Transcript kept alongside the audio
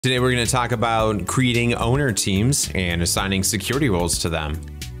Today we're going to talk about creating owner teams and assigning security roles to them.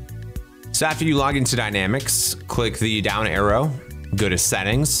 So after you log into Dynamics, click the down arrow, go to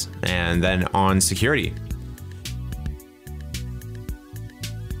Settings, and then on Security.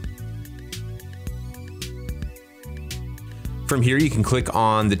 From here you can click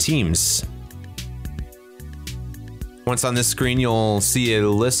on the teams. Once on this screen, you'll see a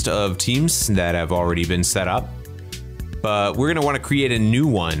list of teams that have already been set up. But we're going to want to create a new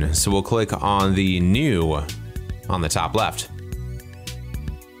one, so we'll click on the New on the top left.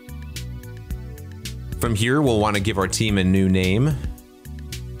 From here, we'll want to give our team a new name.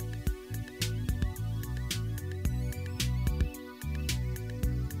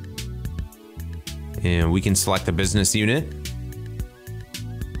 And we can select the business unit.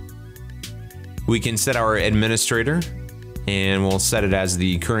 We can set our administrator, and we'll set it as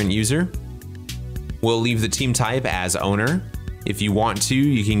the current user. We'll leave the team type as owner. If you want to,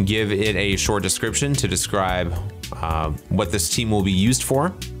 you can give it a short description to describe what this team will be used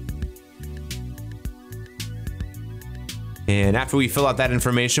for. And after we fill out that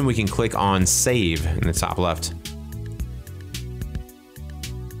information, we can click on Save in the top left.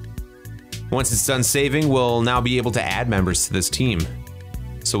 Once it's done saving, we'll now be able to add members to this team.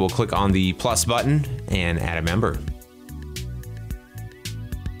 So we'll click on the plus button and add a member.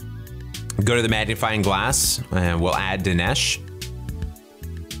 Go to the magnifying glass and we'll add Dinesh.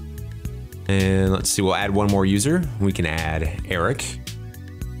 And let's see, we'll add one more user. We can add Eric.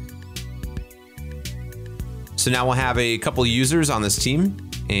 So now we'll have a couple users on this team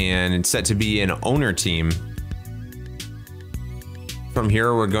and it's set to be an owner team. From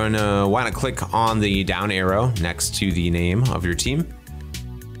here, we're going to want to click on the down arrow next to the name of your team.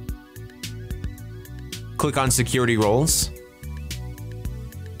 Click on security roles.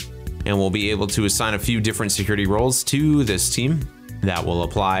 And we'll be able to assign a few different security roles to this team that will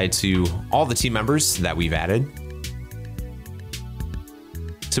apply to all the team members that we've added.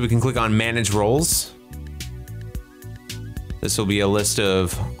 So we can click on Manage Roles. This will be a list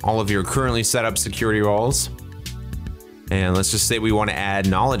of all of your currently set up security roles. And let's just say we want to add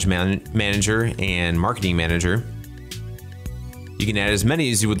Knowledge Manager and Marketing Manager. You can add as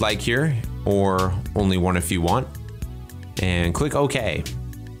many as you would like here, or only one if you want. And click OK.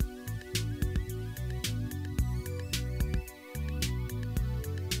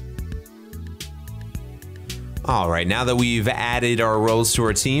 All right, now that we've added our roles to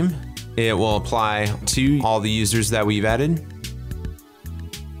our team, it will apply to all the users that we've added.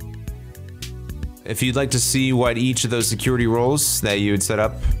 If you'd like to see what each of those security roles that you had set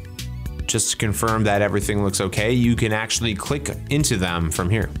up, just to confirm that everything looks okay, you can actually click into them from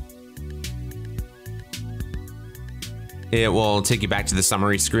here. It will take you back to the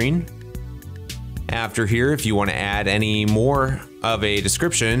summary screen. After here, if you want to add any more of a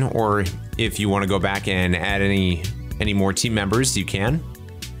description, or if you want to go back and add any more team members, you can.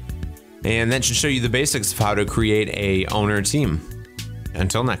 And that should show you the basics of how to create a owner team.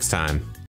 Until next time.